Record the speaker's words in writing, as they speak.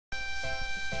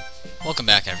Welcome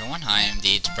back, everyone. I am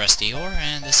the Depressed Eeyore,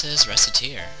 and this is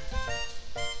Recettear.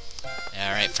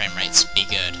 Alright, frame rates, be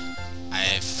good.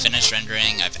 I've finished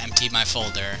rendering, I've emptied my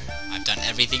folder, I've done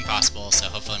everything possible, so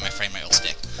hopefully my frame rate will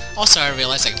stick. Also, I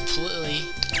realized I completely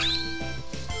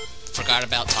forgot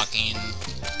about talking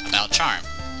about Charm.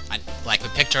 We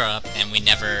picked her up, and we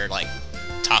never,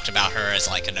 talked about her as,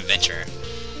 an adventurer.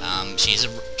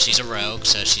 She's a rogue,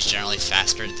 so she's generally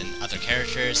faster than other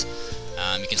characters.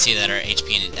 You can see that her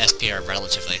HP and SP are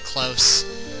relatively close,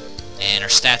 and her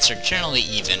stats are generally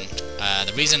even.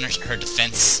 The reason her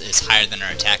defense is higher than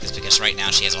her attack is because right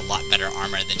now she has a lot better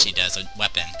armor than she does a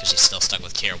weapon, because she's still stuck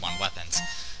with tier 1 weapons.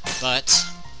 But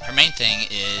her main thing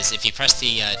is if you press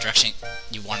the direction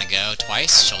you want to go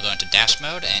twice, she'll go into dash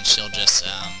mode, and she'll just,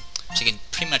 she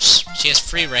has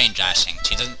free range dashing.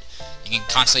 You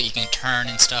can turn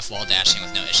and stuff while dashing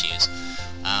with no issues.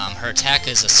 Her attack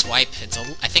is a swipe.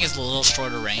 I think it's a little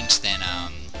shorter range than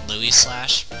Louis'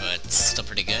 slash, but it's still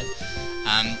pretty good.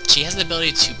 She has the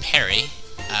ability to parry,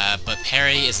 but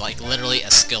parry is literally a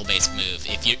skill-based move.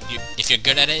 If you're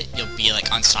good at it, you'll be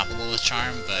unstoppable with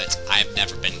Charm, but I've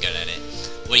never been good at it.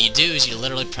 What you do is you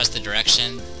literally press the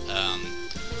direction. I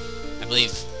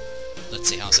believe. Let's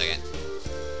see. Hold on a second.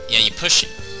 Yeah, you push.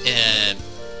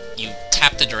 You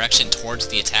tap the direction towards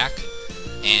the attack,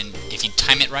 and if you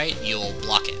time it right, you'll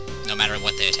block it, no matter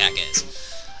what the attack is.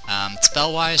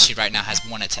 Spell-wise, she right now has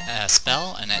one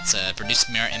spell, and that's produce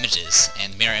mirror images,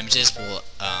 and mirror images will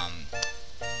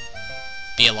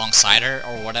be alongside her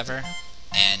or whatever,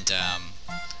 and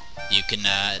you can.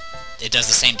 It does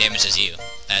the same damage as you,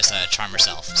 as Charm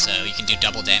herself. So you can do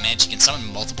double damage. You can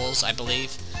summon multiples, I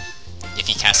believe, if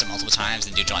you cast it multiple times,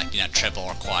 and do triple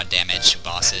or quad damage to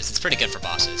bosses. It's pretty good for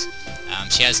bosses.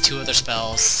 She has 2 other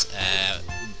spells.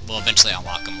 We'll eventually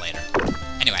unlock them later.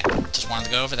 Anyway, just wanted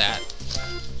to go over that.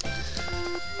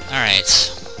 Alright,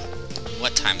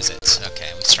 what time is it?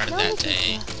 Okay, we started that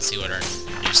day. Let's see what our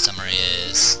new summary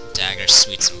is. Daggers,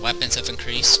 sweets, and weapons have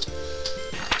increased.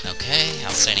 Okay,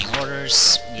 outstanding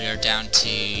orders. We are down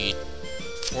to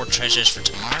 4 treasures for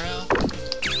tomorrow.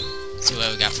 Let's see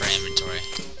what we got for our inventory.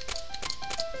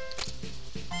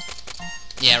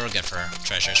 Yeah, we're good for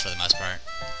treasures for the most part.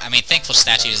 I mean, thankful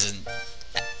statues isn't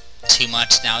too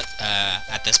much now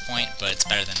at this point, but it's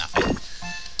better than nothing.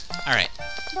 Alright.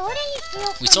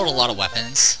 We sold a lot of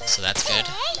weapons, so that's good.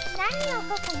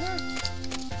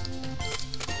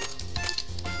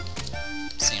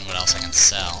 Seeing what else I can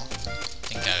sell. I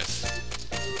think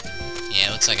yeah,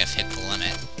 it looks like I've hit the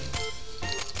limit.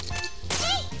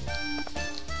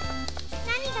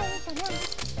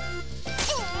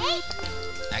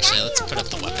 Actually, let's put up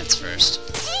the weapons first.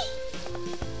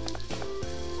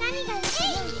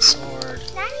 The sword.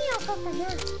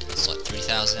 It's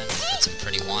 3,000. Put some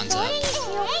pretty wands up.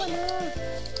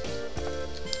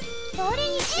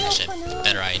 Actually, a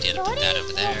better idea to put that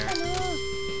over there.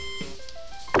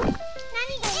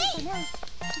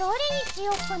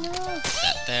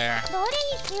 That there.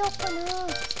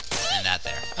 And that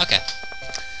there. Okay.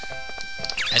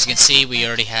 As you can see, we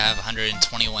already have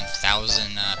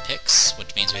 121,000 picks,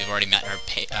 which means we've already met our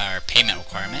payment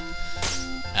requirement.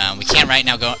 We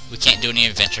can't do any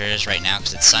adventures right now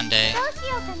because it's Sunday.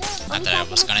 Not that I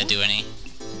was gonna do any.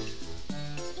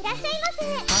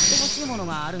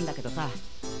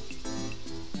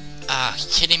 Ah, you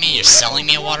kidding me? You're selling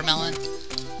me a watermelon?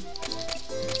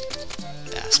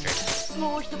 Bastard.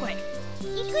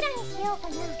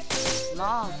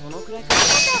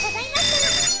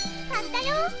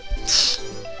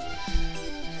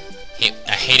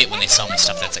 I hate it when they sell me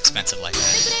stuff that's expensive like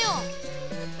that.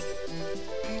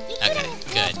 Okay,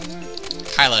 good.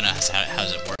 Kylo knows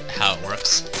how it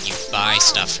works. You buy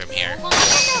stuff from here.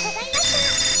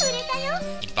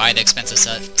 You buy the expensive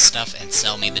stuff and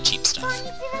sell me the cheap stuff.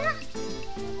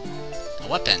 A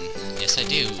weapon. Yes, I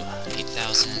do.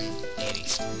 8,000,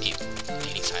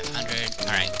 8,500.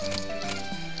 Alright.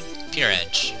 Pure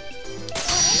Edge.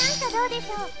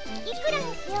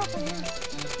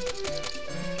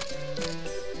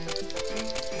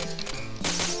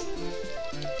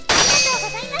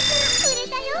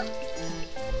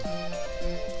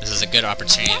 This is a good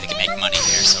opportunity to make money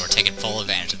here, so we're taking full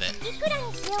advantage of it.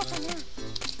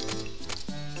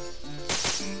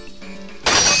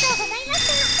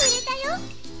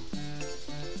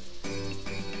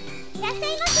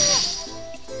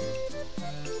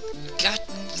 God,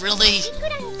 really?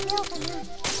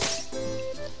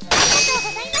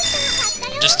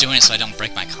 I'm just doing it so I don't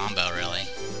break my combo, really.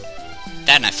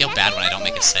 That, and I feel bad when I don't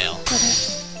make a sale.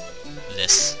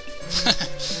 This.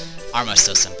 Armo's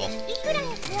so simple.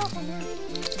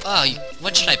 Oh,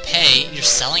 what should I pay? You're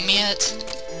selling me it?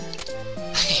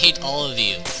 I hate all of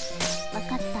you.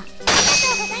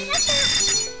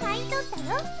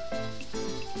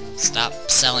 Stop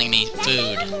selling me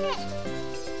food.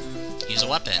 Use a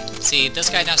weapon. See, this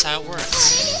guy knows how it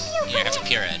works. You have a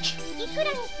pure edge.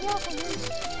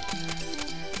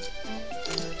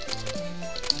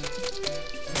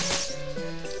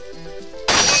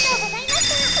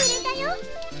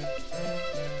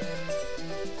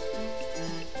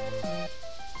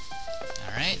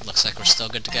 Alright, looks like we're still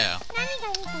good to go.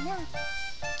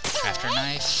 Crafter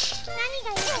knife.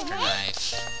 Crafter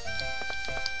knife.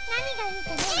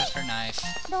 Crafter knife.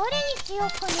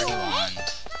 Pretty wand.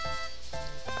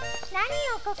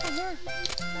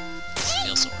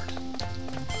 Steel sword.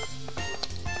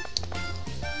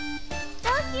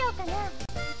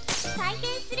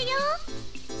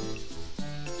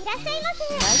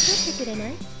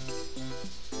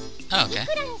 Oh, okay.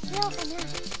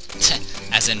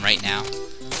 As in right now.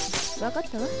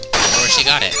 Or she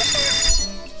got it.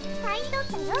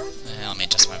 Let me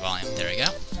adjust my volume. There we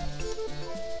go.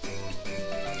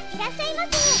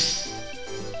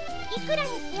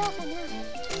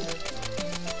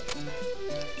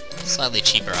 Slightly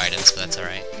cheaper items, but that's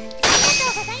alright.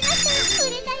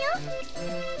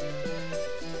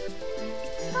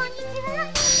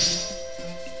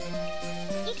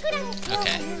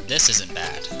 Okay, this isn't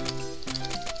bad.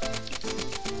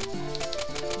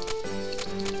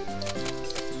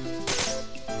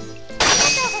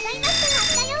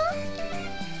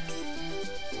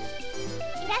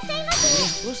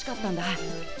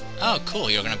 Oh, cool,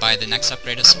 you're gonna buy the next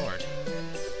upgraded sword.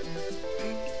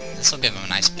 This'll give him a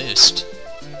nice boost.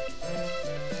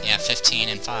 Yeah, 15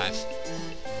 and 5.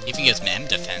 Even gives him M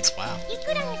defense, wow.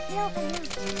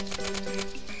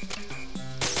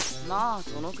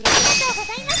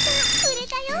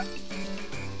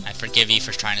 I forgive you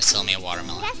for trying to sell me a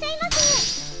watermelon.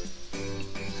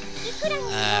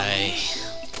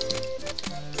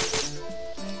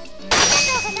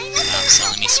 Stop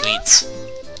selling me sweets.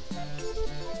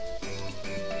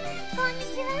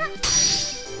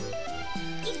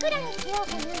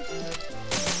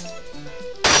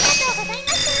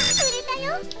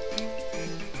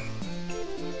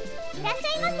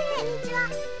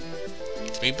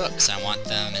 Three books. I want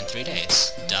them in 3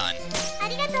 days. Done.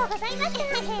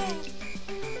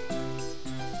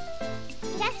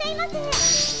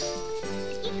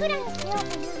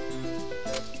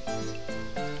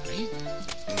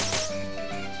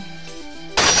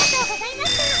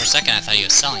 For a second, I thought he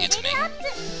was selling it to me.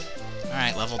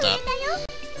 Alright, leveled up.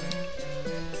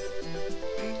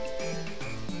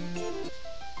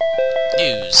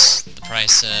 News. The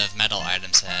price of metal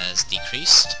items has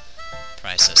decreased.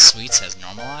 Price of sweets has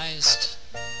normalized.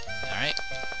 Alright.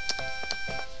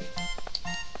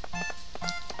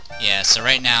 Yeah, so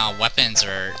right now, weapons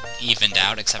are evened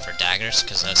out except for daggers,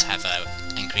 because those have a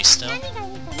increase still.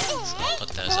 So I'll put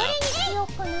those up.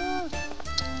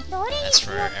 As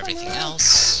for everything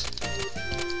else,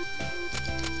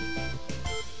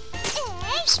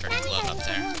 start a glove up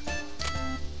there.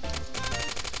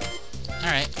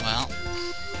 Alright, well,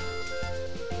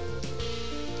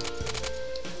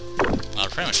 we're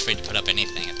pretty much free to put up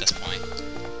anything at this point.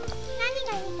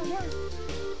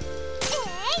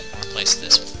 Replace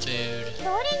this with food.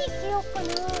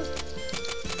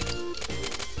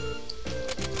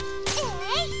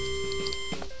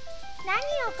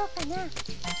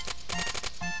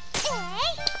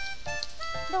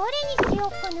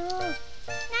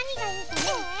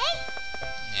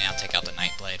 Yeah, I'll take out the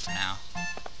Night Blade for now.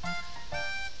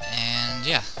 And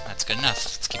yeah, that's good enough.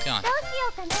 Let's keep going.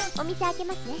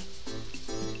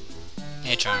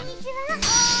 Hey, Charm.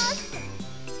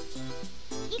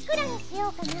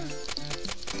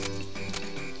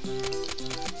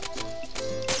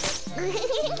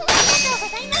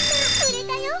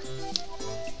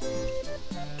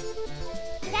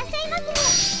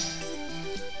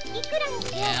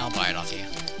 Yeah, I'll buy it off you.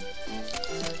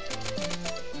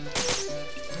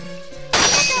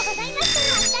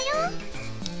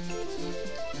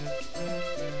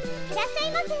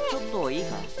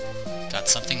 Got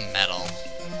something metal.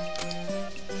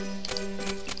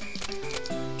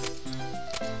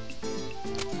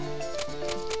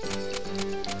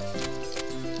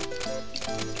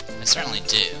 I certainly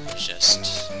do. It's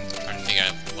just trying to figure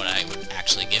out what I would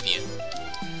actually give you.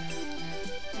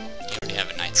 You already have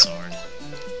a Knight Sword.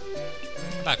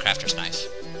 What about a Crafter's Knife?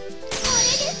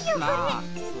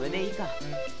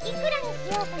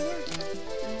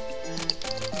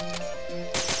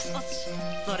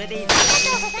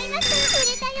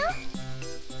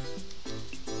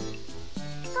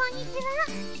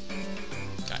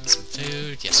 Got some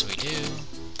food, yes we do.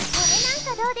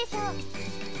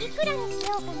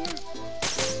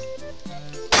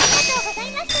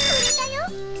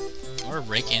 We're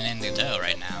raking in the dough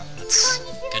right now. That's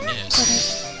good news.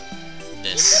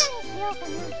 This. How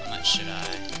much should I?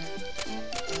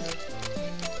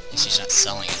 At least she's not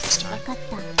selling it this time.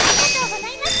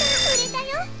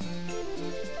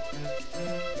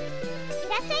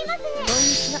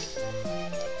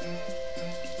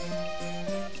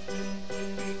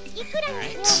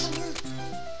 Alright.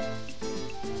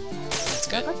 That's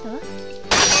good.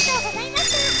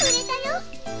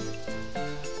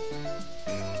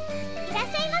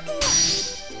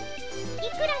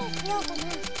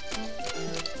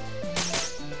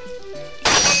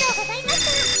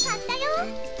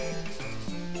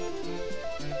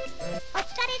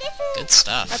 Good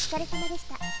stuff. Let's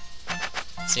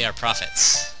see our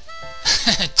profits.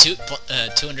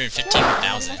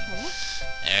 215,000.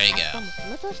 There you go.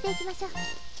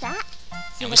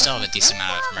 And we still have a decent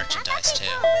amount of merchandise too.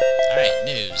 Alright,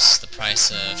 news. The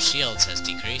price of shields has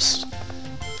decreased.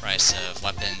 Price of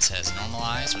weapons has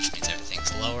normalized, which means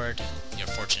everything's lowered. Your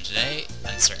fortune today,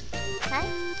 uncertain.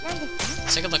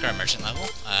 Let's take a look at our merchant level.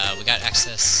 We got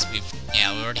access. We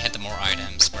already had the more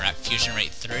items. We're at fusion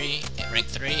rank 3,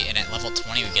 and at level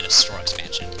 20 we get a store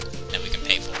expansion that we can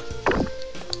pay for.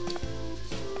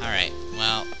 Alright,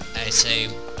 well, I say,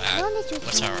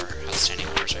 what's our outstanding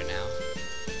orders right now?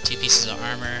 2 pieces of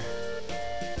armor.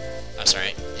 Oh,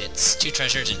 sorry, it's 2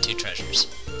 treasures and 2 treasures.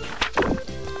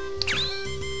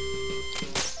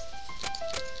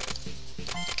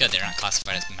 Good, they're not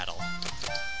classified as metal.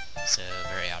 So,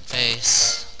 very odd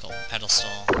vase, golden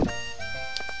pedestal.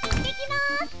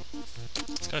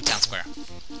 Let's go to Town Square.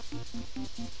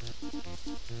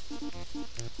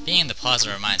 Being in the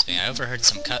plaza reminds me, I overheard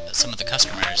some of the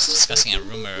customers discussing a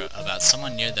rumor about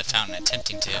someone near the fountain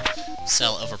attempting to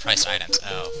sell overpriced items.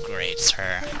 Oh, great, it's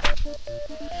her.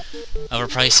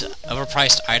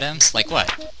 Overpriced items? Like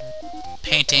what?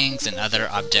 Paintings and other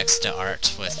objects to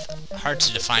art with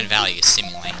hard-to-define values,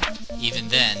 seemingly. Even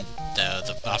then, though,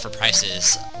 the offer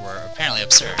prices were apparently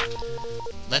absurd.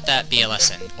 Let that be a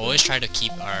lesson. Always try to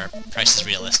keep our prices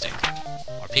realistic,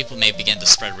 or people may begin to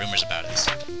spread rumors about us.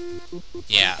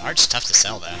 Yeah, art's tough to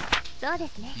sell, though.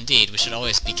 Indeed, we should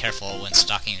always be careful when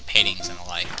stocking paintings and the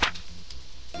like.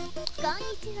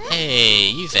 Hey,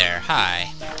 you there,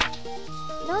 hi.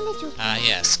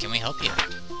 Yes, can we help you?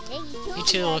 You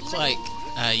two look like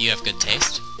you have good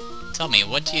taste. Tell me,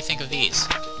 what do you think of these?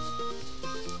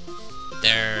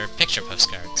 They're picture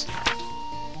postcards.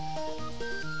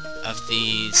 Of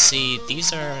these, see,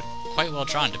 these are quite well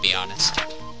drawn, to be honest.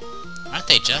 Aren't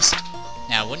they just?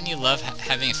 Now, wouldn't you love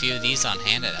having a few of these on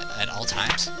hand at all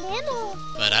times?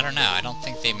 But I don't know, I don't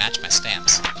think they match my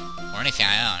stamps. Or anything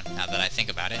I own, now that I think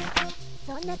about it.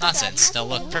 Nonsense, they'll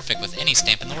look perfect with any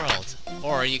stamp in the world.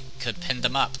 Or you could pin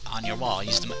them up on your wall,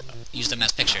 use them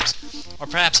as pictures. Or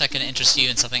perhaps I could interest you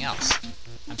in something else.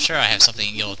 I'm sure I have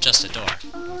something you'll just adore.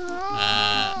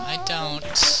 I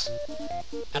don't...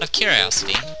 Out of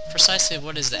curiosity, precisely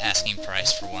what is the asking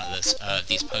price for one of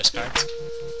these postcards?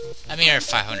 A mere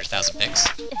 500,000 pics.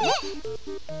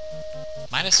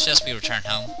 Might I suggest we return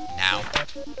home? Now?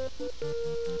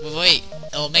 Well, wait,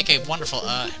 it'll make a wonderful,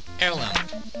 heirloom.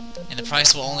 And the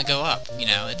price will only go up. You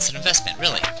know, it's an investment,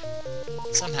 really.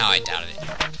 Somehow I doubted it.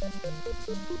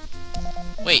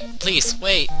 Wait, please,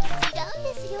 wait!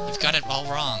 You've got it all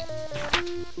wrong.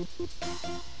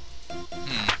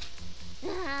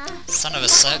 Son of a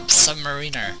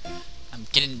submariner. I'm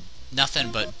getting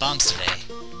nothing but bumps today.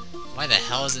 Why the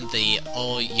hell isn't the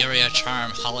old Euria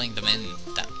charm hauling them in,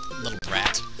 that little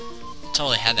brat?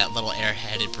 Totally had that little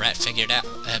airheaded brat figured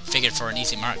for an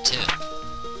easy mark, too.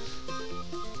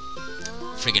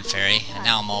 Friggin' fairy, and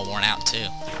now I'm all worn out, too.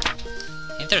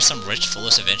 Ain't there some rich,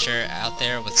 foolish adventurer out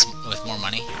there with more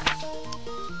money?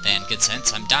 Then, good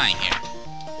sense, I'm dying here.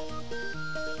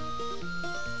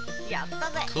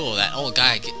 Cool, that old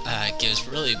guy gives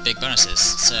really big bonuses,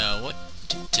 so what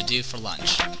to do for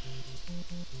lunch?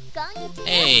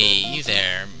 Hey, you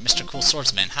there, Mr. Cool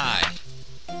Swordsman, hi.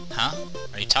 Huh?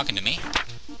 Are you talking to me?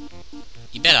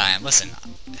 You bet I am. Listen,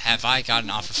 have I got an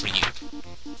offer for you?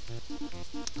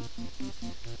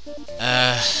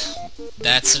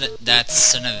 That's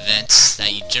an event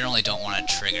that you generally don't want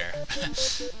to trigger.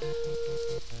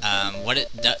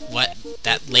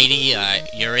 That lady,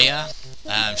 Euria,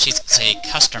 she's a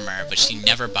customer, but she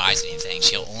never buys anything.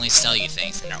 She'll only sell you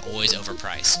things, and they're always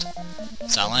overpriced.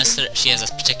 So unless she has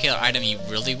a particular item you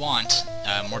really want,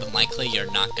 more than likely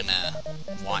you're not gonna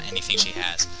want anything she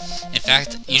has. In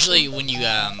fact, usually when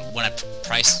a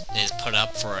price is put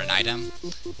up for an item,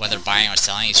 whether buying or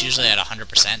selling, it's usually at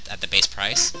 100% at the base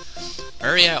price.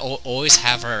 Euria always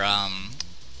have her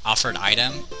offered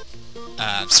item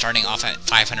starting off at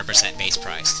 500% base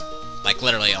price. Like,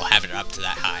 literally, it'll have it up to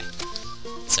that high.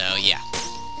 So, yeah.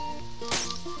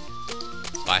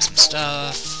 Buy some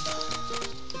stuff.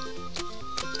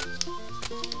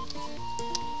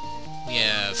 We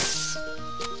have...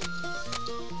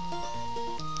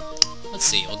 Let's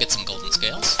see, we'll get some golden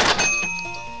scales.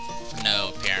 For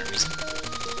no apparent reason.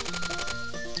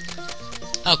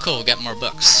 Oh, cool, we'll get more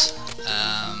books.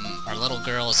 Our little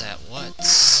girl is at what?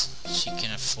 She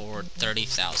can afford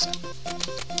 30,000.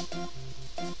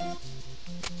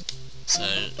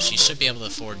 So she should be able to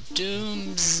afford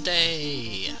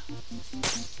Doomsday.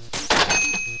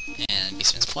 And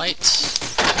Beastman's Plight.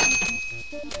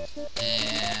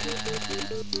 And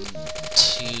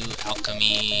 2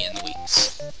 Alchemy in the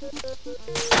weeks.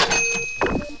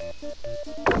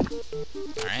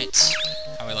 Alright.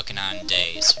 How are we looking on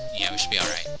days? Yeah, we should be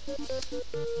alright.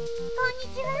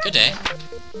 Good day.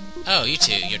 Oh, you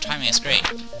two, your timing is great.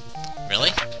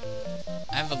 Really?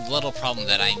 I have a little problem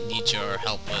that I need your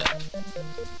help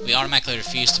with. We automatically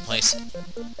refuse to place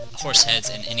horse heads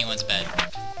in anyone's bed.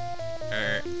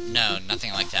 No,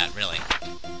 nothing like that, really.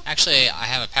 Actually, I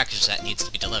have a package that needs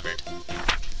to be delivered.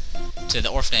 To the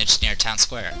orphanage near Town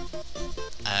Square.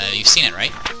 You've seen it,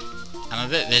 right? I'm a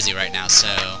bit busy right now, so...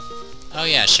 Oh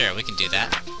yeah, sure, we can do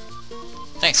that.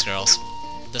 Thanks, girls.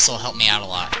 This'll help me out a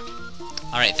lot.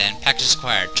 Alright then, package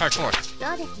acquired. Charge forth!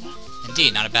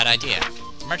 Indeed, not a bad idea.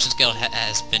 The Merchants Guild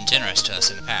has been generous to us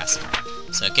in the past,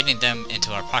 so getting them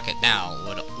into our pocket now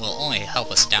will only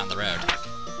help us down the road.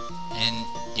 And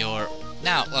your...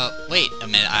 Now, wait a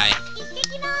minute,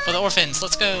 For the orphans,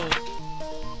 let's go!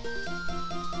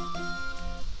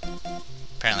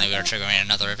 Apparently we are triggering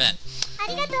another event.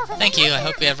 Thank you, I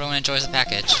hope everyone enjoys the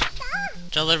package.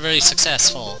 Delivery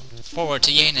successful. Forward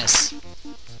to Yanus.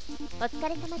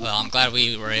 Well, I'm glad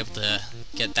we were able to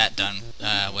get that done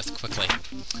with quickly.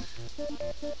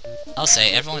 I'll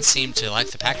say, everyone seemed to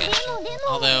like the package.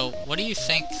 Although, what do you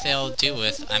think they'll do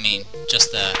with,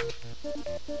 just the...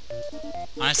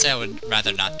 Honestly, I would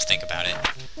rather not think about it.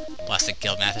 Blasted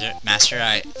Guildmaster,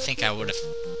 I think I would have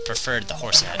preferred the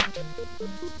horse head.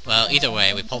 Well, either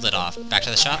way, we pulled it off. Back to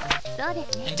the shop?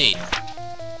 Indeed.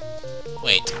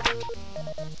 Wait.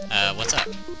 What's up?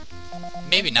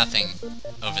 Maybe nothing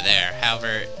over there.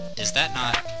 However, is that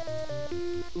not...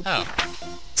 Oh.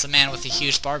 It's the man with the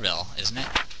huge barbell, isn't it?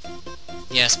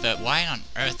 Yes, but why on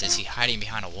earth is he hiding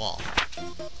behind a wall?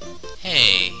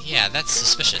 Hey, yeah, that's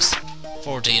suspicious.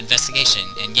 Forward to the investigation,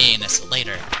 and Yanus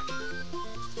later.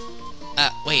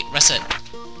 Wait, Recettear.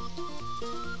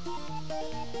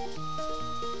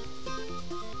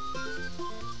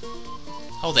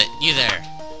 Hold it, you there.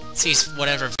 Cease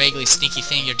whatever vaguely sneaky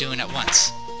thing you're doing at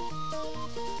once.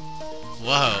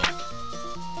 Whoa.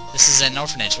 This is an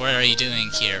orphanage. What are you doing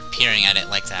here, peering at it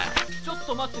like that?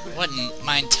 Wouldn't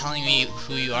mind telling me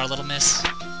who you are, little miss?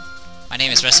 My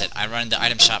name is Recettear. I run the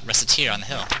item shop Recettear on the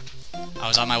hill. I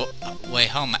was on my way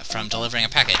home from delivering a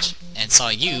package, and saw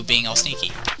you being all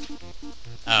sneaky.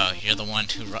 Oh, you're the one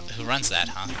who runs that,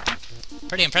 huh?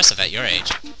 Pretty impressive at your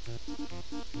age.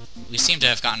 We seem to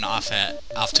have gotten off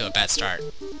to a bad start.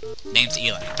 Name's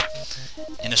Elan.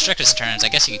 In the strictest terms, I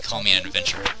guess you could call me an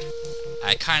adventurer.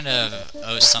 I kind of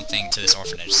owe something to this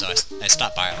orphanage, so I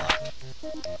stopped by a lot.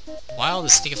 Why all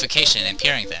this sneakification and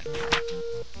peering then?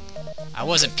 I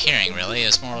wasn't peering, really. It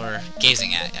was more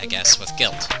gazing at, I guess, with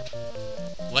guilt.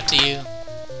 What do you...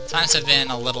 Times have been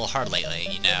a little hard lately,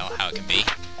 you know how it can be.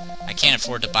 I can't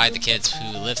afford to buy the kids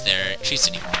who live there treats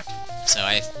anymore. So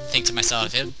I think to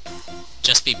myself, it'd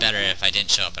just be better if I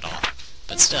didn't show up at all.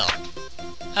 But still.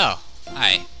 Oh,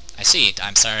 I see.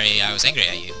 I'm sorry I was angry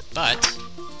at you, but...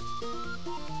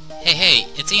 Hey,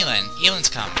 it's Elan. Elan's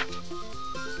come.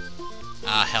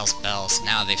 Ah, hell's bells.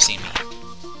 Now they've seen me.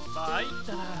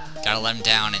 Gotta let him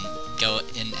down and go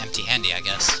in empty-handed, I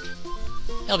guess.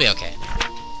 He'll be okay.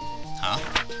 Huh?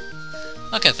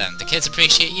 Look at them. The kids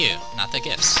appreciate you, not the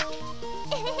gifts.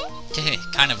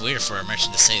 Kind of weird for a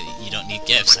merchant to say that you don't need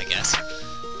gifts, I guess.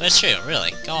 But it's true,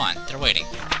 really. Go on. They're waiting.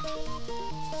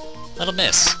 Little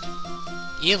miss.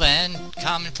 Elan,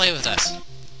 come and play with us.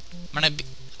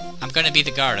 I'm gonna be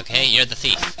the guard, okay? You're the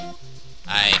thief.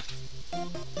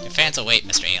 Your fans will wait,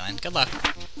 Mr. Elan. Good luck.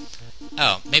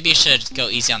 Oh, maybe you should go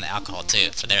easy on the alcohol,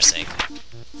 too, for their sake.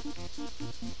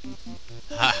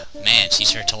 Ah, man, she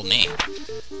sure told me.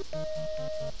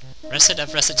 Recettear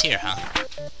of Recettear, huh?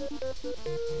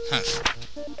 Humph.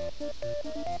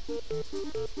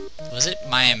 Was it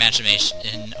my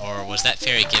imagination, or was that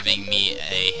fairy giving me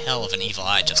a hell of an evil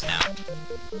eye just now?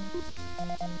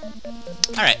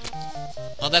 Alright.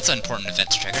 Well, that's an important event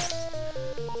to trigger.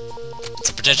 It's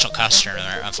a potential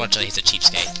customer. Unfortunately, he's a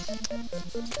cheapskate.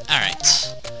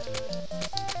 Alright.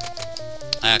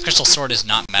 Crystal Sword is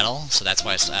not metal, so that's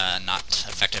why it's not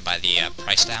affected by the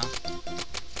price down.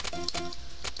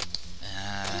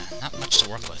 Not much to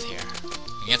work with here. You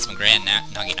can get some grand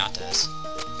Naginatas.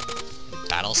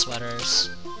 Battle sweaters.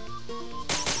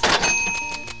 Go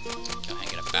ahead and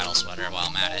get a battle sweater while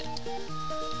I'm at it.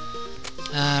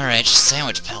 Alright,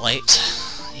 sandwich plate.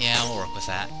 Yeah, we'll work with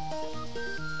that.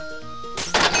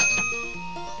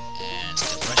 And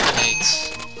steel breastplate.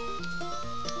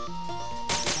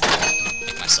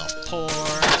 Make myself poor.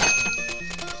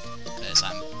 Because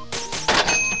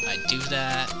I do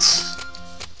that.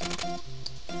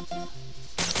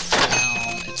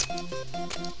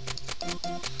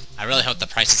 I really hope the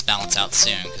prices balance out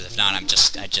soon, because if not, I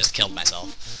just killed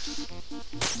myself.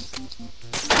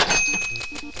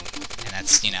 And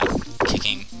that's, you know,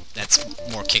 that's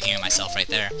more kicking at myself right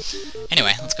there.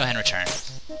 Anyway, let's go ahead and return.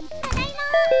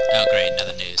 Oh great,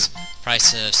 another news.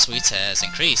 Price of sweets has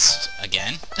increased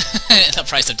again. The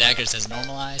price of daggers has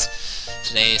normalized.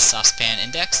 Today's saucepan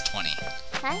index, 20.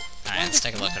 Alright, let's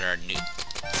take a look at our new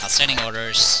outstanding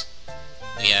orders.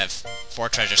 We have 4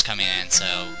 treasures coming in,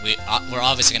 so we're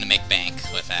obviously going to make bank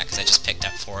with that, because I just picked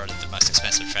up 4 of the most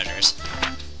expensive treasures.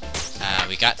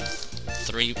 We got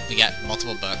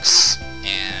multiple books,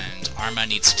 and Arma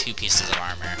needs 2 pieces of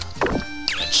armor,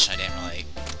 which I didn't really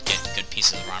get good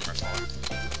pieces of armor for.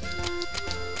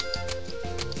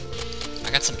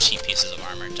 I got some cheap pieces of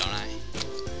armor, don't I?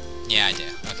 Yeah, I do.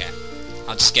 Okay.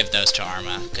 I'll just give those to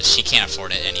Arma, because she can't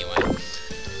afford it anyway.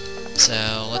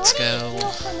 So, let's go...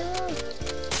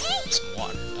 some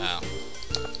water. Oh.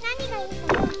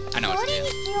 I know what to do.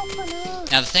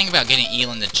 Now the thing about getting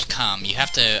Elan to come, you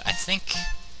have to, I think,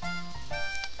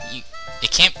 you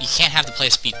can't have the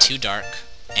place be too dark,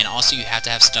 and also you have to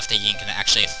have stuff that you can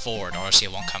actually afford, or else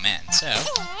it won't come in. So,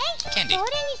 candy.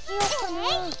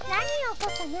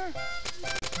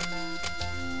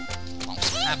 Want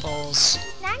some apples.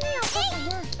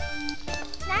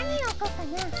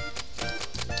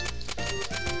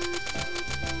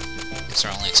 So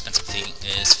our only expensive thing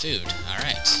is food.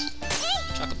 Alright.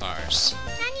 Chocolate bars.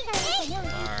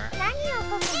 Bar.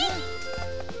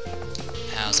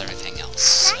 How's everything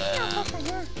else?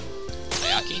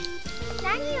 Taiyaki?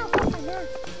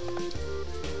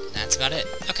 That's about it.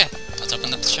 Okay, let's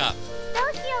open up the shop.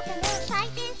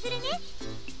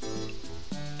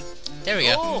 There we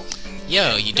go.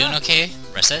 Yo, you doing okay,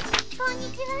 Recettear?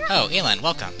 Oh, Elan,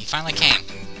 welcome. You finally came.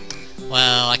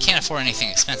 Well, I can't afford anything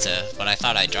expensive, but I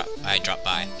thought I'd drop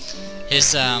by.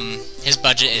 His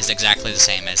budget is exactly the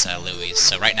same as Louis',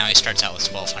 so right now he starts out with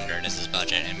 1,200 as his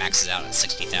budget and maxes out at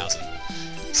 60,000.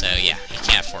 So yeah, he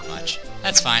can't afford much.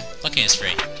 That's fine. Looking is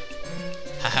free.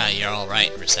 Haha, you're all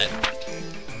right, Recettear.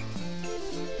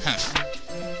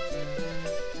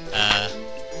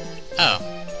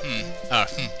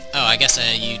 Oh, I guess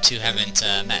you two haven't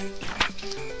met.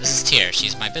 This is Tear.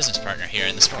 She's my business partner here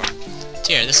in the store.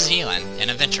 Tear, this is Elan, an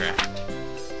adventurer.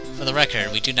 For the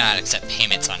record, we do not accept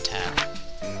payments on tap.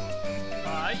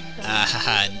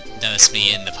 Haha, notice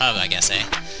me in the pub, I guess, eh?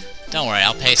 Don't worry,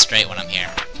 I'll pay straight when I'm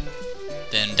here.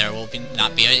 Then there will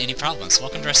not be any problems.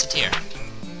 Welcome to Recettear.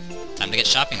 Time to get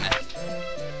shopping then.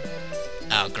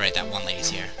 Oh, great, that one lady's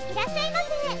here.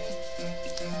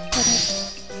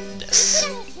 This.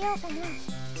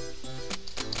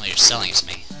 Well, you're selling it to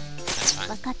me. That's fine.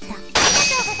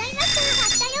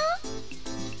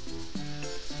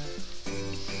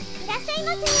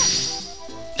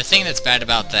 The thing that's bad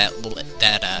about that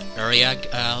Euria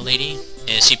lady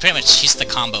is she's the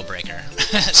combo breaker.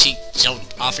 She'll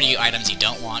offer you items you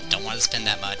don't want to spend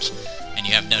that much, and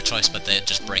you have no choice but to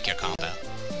just break your combo.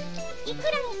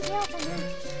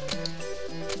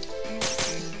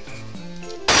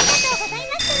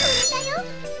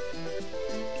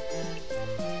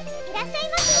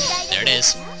 There it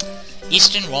is.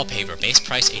 Eastern wallpaper, base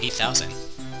price 80,000.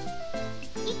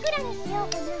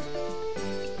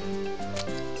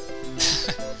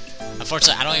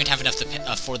 Unfortunately, I don't even have enough to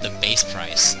afford the base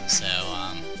price, so,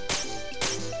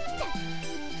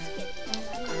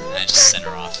 I just sent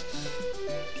her off.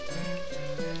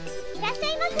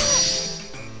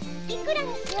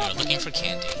 We're looking for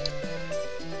candy.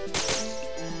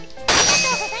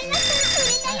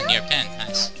 Ah, near pen,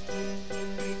 nice.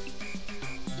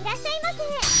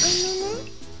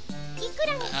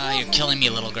 You're killing me,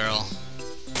 little girl.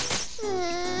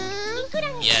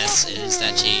 Yes, it is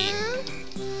that G.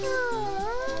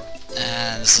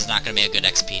 This is not gonna be a good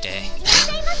XP day.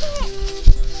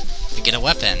 We get a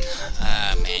weapon.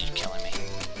 Man, you're killing me.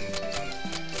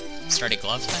 Sturdy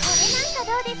glove then?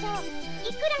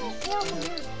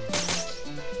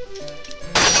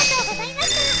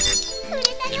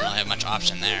 Didn't really have much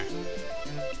option there,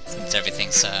 since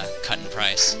everything's cut in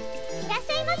price. Do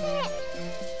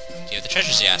you have the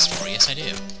treasures you asked for? Yes, I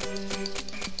do.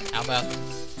 How about...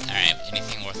 Alright,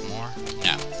 anything worth more?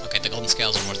 No. Okay, the golden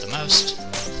scales are worth the most.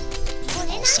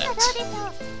 All set.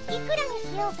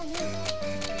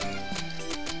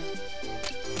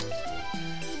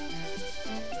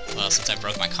 Well, since I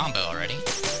broke my combo already.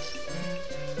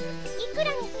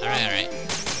 Alright.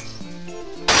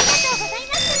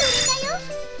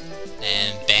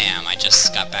 And bam, I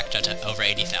just got back to over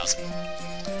 80,000.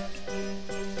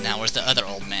 Now, where's the other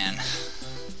old man?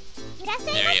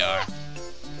 There you are.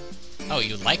 Oh,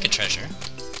 you like a treasure?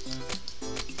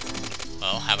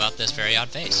 Well, how about this very odd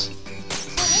vase?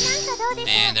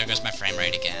 And there goes my frame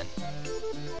rate again.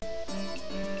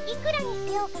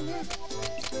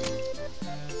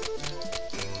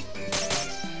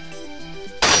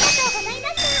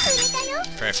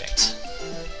 Perfect.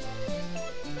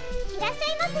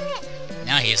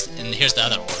 Now here's the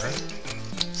other order.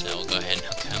 So we'll go ahead and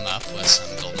hook him up with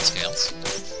some golden scales.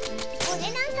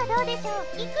 And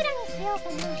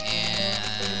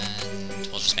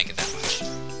we'll just make it that much.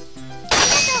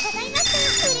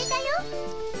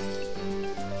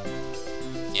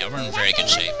 Yeah, we're in very good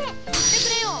shape.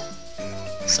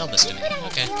 Sell this to me.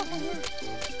 Okay.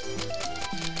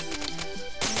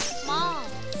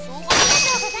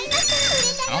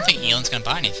 I don't think Elan's gonna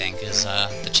buy anything, because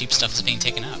the cheap stuff is being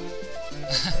taken out.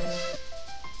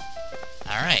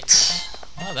 Alright.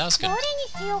 Well, that was good. What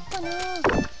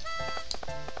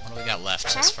do we got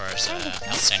left as far as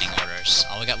outstanding orders?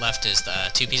 All we got left is the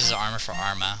 2 pieces of armor for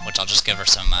Arma, which I'll just give her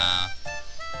some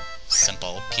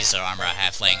simple pieces of armor I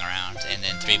have laying around, and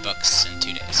then 3 books in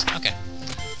 2 days. Okay.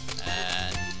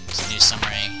 And new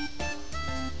summary.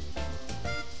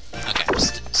 Okay,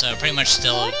 so pretty much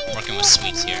still working with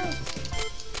sweets here.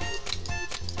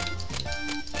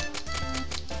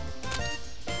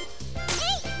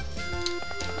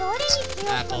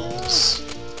 Apples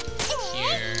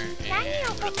here,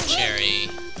 and put up a cherry.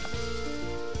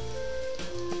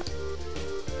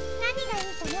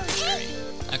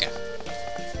 Okay.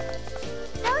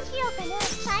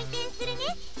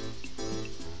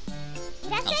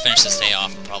 I'll finish this day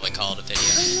off and probably call it a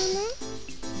video.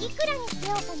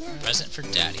 Present for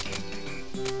Daddy.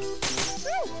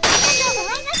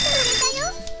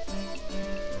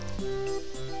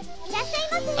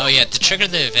 Oh yeah, to trigger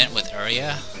the event with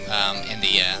Euria, in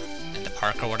the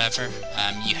park or whatever,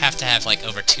 you have to have like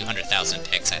over 200,000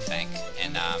 picks, I think,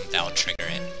 and that will trigger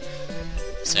it.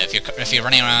 So if you're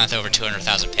running around with over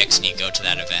 200,000 picks and you go to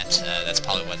that event, that's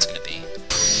probably what it's gonna be.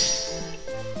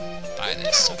 Buy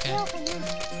this, okay.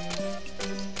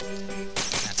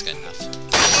 That's good enough.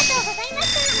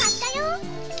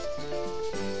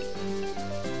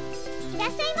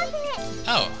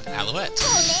 Oh, Alouette.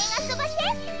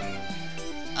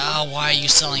 Oh, why are you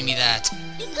selling me that?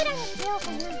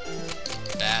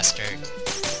 Bastard.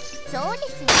 At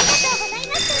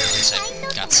least I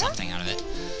got something out of it.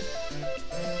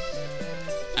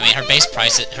 I mean, her base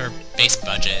budget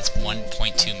is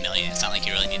 1.2 million. It's not like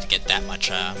you really need to get that much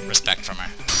respect from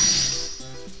her.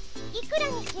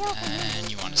 And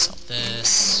you want to sell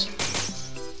this.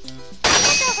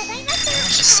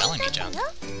 Everyone's just selling me junk.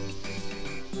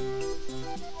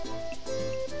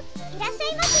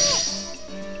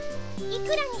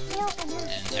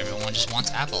 And everyone just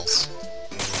wants apples.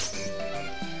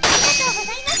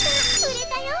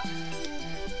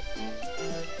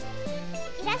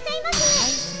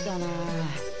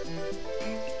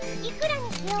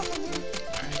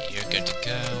 Alright, you're good to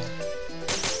go.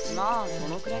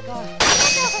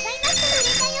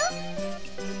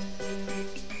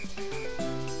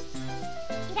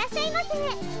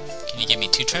 Can you give me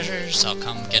 2 treasures? I'll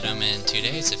come get them in 2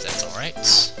 days if that's alright.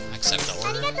 Accept the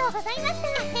order.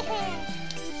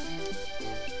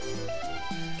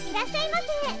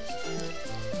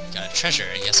 Got a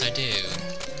treasure, yes I do.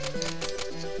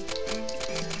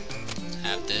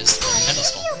 Have this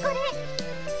pedestal.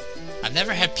 I've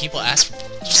never had people ask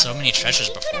for so many treasures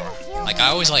before. Like, I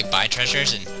always like buy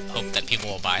treasures and hope that people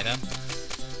will buy them.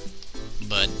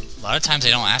 But a lot of times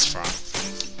they don't ask for them.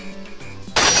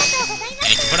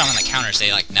 And if you put them on the counters,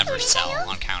 they like never sell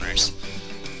on counters.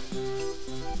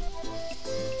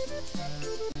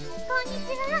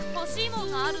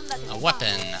 A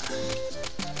weapon.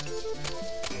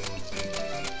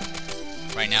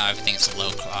 Right now everything's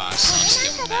low cost, so I'll just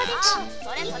give them that.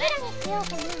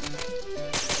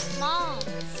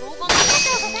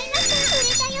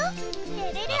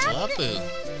 Level up, boo.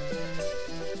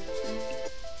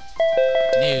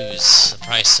 News. The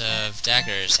price of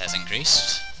daggers has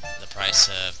increased. The price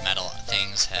of metal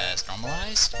things has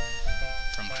normalized.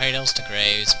 From cradles to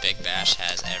graves, Big Bash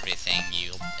has everything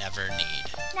you'll ever need.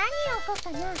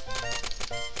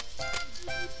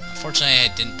 Unfortunately, I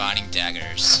didn't buy any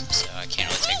daggers, so I can't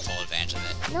really take full advantage of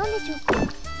it.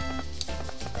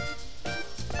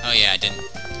 Oh yeah, I didn't.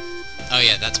 Oh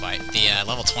yeah, that's why. The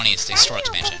level 20 is the store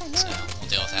expansion, so we'll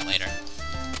deal with that later.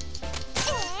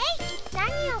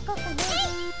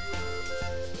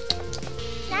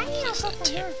 Place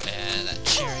that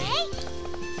cherry.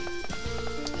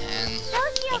 And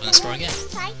open the store again.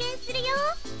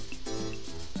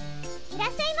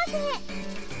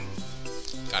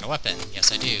 Got a weapon.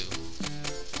 Yes, I do.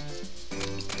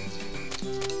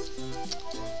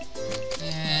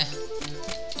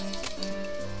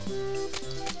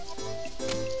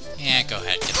 Yeah, go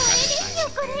ahead. Get the weapon.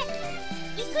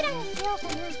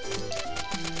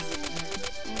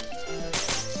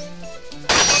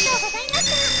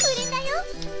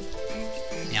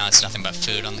 Now it's nothing but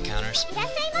food on the counters.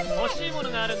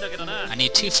 I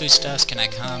need 2 foodstuffs. Can I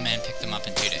come and pick them up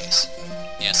in 2 days?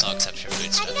 Yes, I'll accept your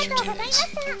foodstuffs for 2 days.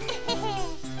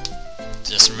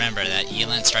 Just remember that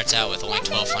Elan starts out with only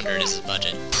 1,200 as his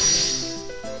budget.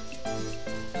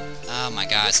 Oh my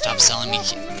god, stop selling me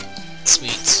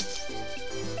sweets.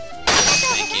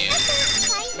 Thank you.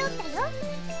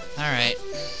 Alright.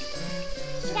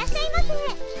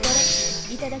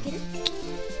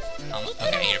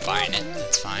 Okay, you're buying it.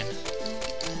 That's fine.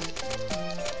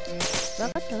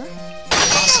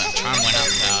 Awesome. Charm went up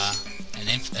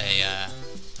a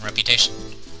reputation.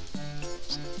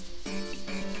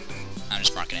 I'm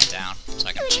just marking it down so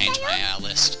I can change my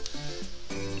list.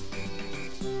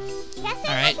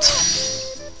 Alright.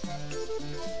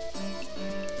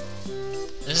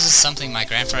 This is something my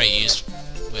grandfather used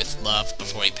with love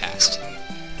before he passed.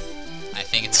 I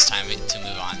think it's time to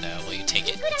move on though. Will you take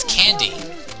it? It's candy!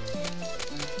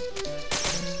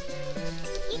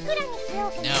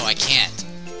 No, I can't.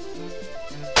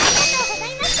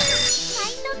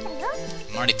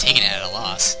 I'm already taking it at a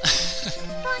loss.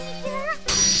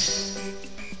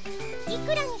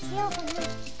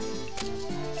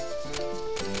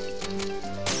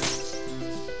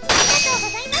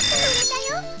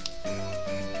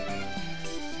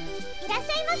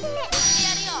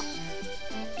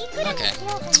 Okay,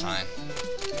 that's fine.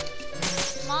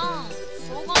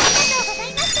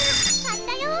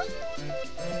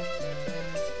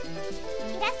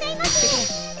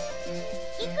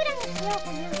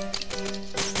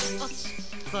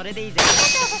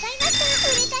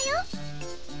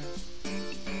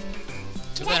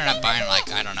 Too bad I'm not buying, like,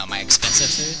 I don't know, my expensive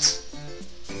foods.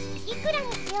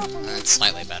 That's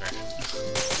slightly better.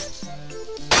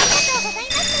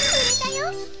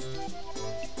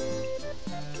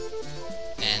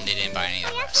 And they didn't buy any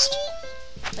of the rest.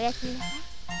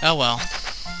 Oh well.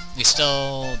 We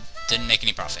still didn't make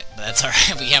any profit, but that's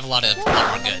alright. We have a lot more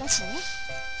goods.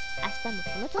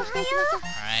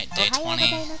 Alright, day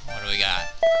 20. What do we got?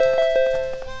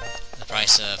 The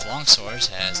price of longswords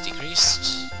has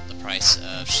decreased. The price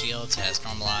of shields has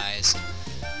normalized.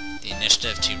 The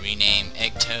initiative to rename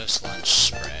egg toast lunch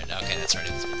spread. Okay, that's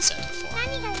already been said before.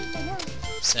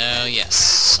 So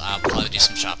yes, I'll probably do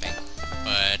some shopping.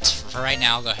 But for right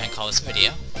now, I'll go ahead and call this a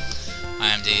video. I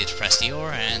am the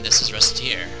Recettear, and this is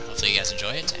Recettear. Hopefully you guys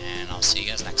enjoy it, and I'll see you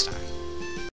guys next time.